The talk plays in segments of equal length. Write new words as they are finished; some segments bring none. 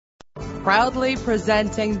Proudly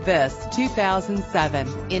presenting this 2007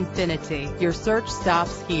 Infiniti. Your search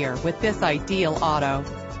stops here with this ideal auto.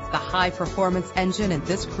 The high-performance engine in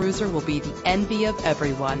this cruiser will be the envy of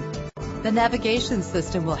everyone. The navigation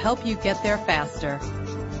system will help you get there faster.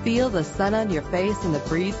 Feel the sun on your face and the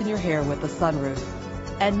breeze in your hair with the sunroof.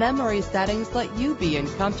 And memory settings let you be in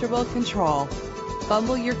comfortable control.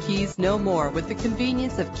 Fumble your keys no more with the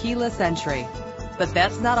convenience of keyless entry. But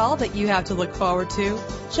that's not all that you have to look forward to.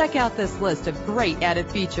 Check out this list of great added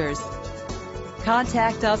features.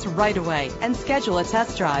 Contact us right away and schedule a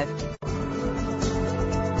test drive.